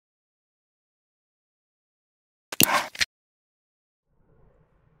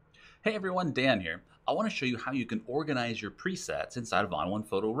Hey everyone, Dan here. I want to show you how you can organize your presets inside of ON1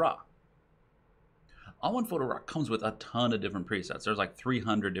 Photo RAW. ON1 Photo RAW comes with a ton of different presets. There's like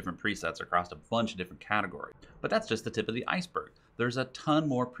 300 different presets across a bunch of different categories. But that's just the tip of the iceberg. There's a ton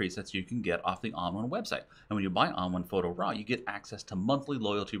more presets you can get off the ON1 website. And when you buy ON1 Photo RAW, you get access to monthly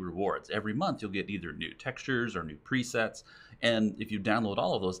loyalty rewards. Every month you'll get either new textures or new presets. And if you download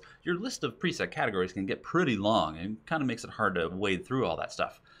all of those, your list of preset categories can get pretty long and kind of makes it hard to wade through all that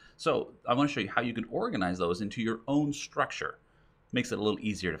stuff. So I want to show you how you can organize those into your own structure. Makes it a little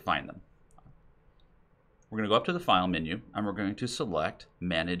easier to find them. We're going to go up to the File menu, and we're going to select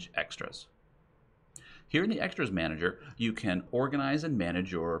Manage Extras. Here in the Extras Manager, you can organize and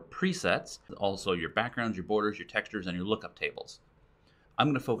manage your presets, also your backgrounds, your borders, your textures, and your lookup tables. I'm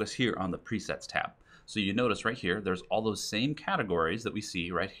going to focus here on the Presets tab. So you notice right here, there's all those same categories that we see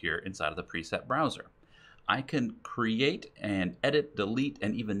right here inside of the preset browser. I can create and edit, delete,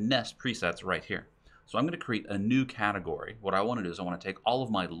 and even nest presets right here. So I'm going to create a new category. What I want to do is I want to take all of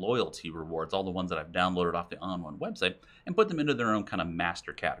my loyalty rewards, all the ones that I've downloaded off the ON1 website, and put them into their own kind of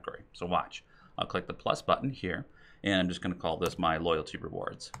master category. So watch. I'll click the plus button here, and I'm just going to call this my loyalty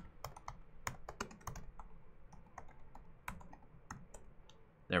rewards.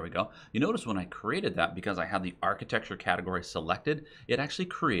 There we go. You notice when I created that, because I had the architecture category selected, it actually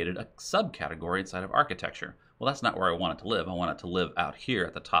created a subcategory inside of architecture. Well, that's not where I want it to live. I want it to live out here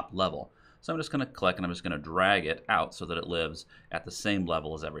at the top level. So I'm just going to click and I'm just going to drag it out so that it lives at the same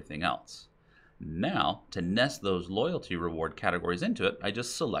level as everything else. Now, to nest those loyalty reward categories into it, I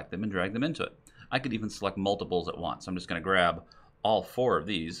just select them and drag them into it. I could even select multiples at once. I'm just going to grab all four of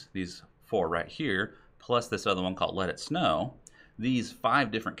these four right here, plus this other one called Let It Snow. These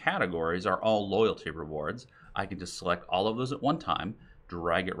 5 different categories are all loyalty rewards. I can just select all of those at one time,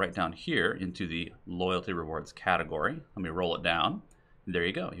 drag it right down here into the loyalty rewards category. Let me roll it down. There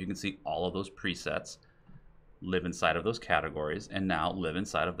you go. You can see all of those presets live inside of those categories and now live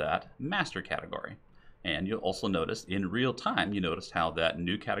inside of that master category. And you'll also notice in real time, you noticed how that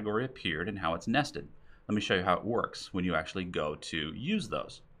new category appeared and how it's nested. Let me show you how it works when you actually go to use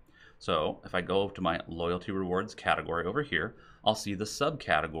those. So if I go to my loyalty rewards category over here, I'll see the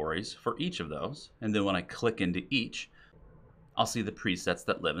subcategories for each of those. And then when I click into each, I'll see the presets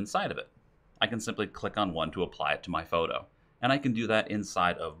that live inside of it. I can simply click on one to apply it to my photo. And I can do that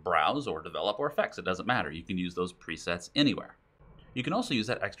inside of Browse or Develop or Effects. It doesn't matter. You can use those presets anywhere. You can also use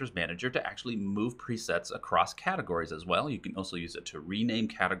that Extras Manager to actually move presets across categories as well. You can also use it to rename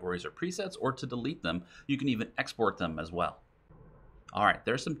categories or presets or to delete them. You can even export them as well. All right,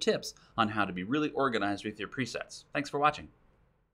 there's some tips on how to be really organized with your presets. Thanks for watching.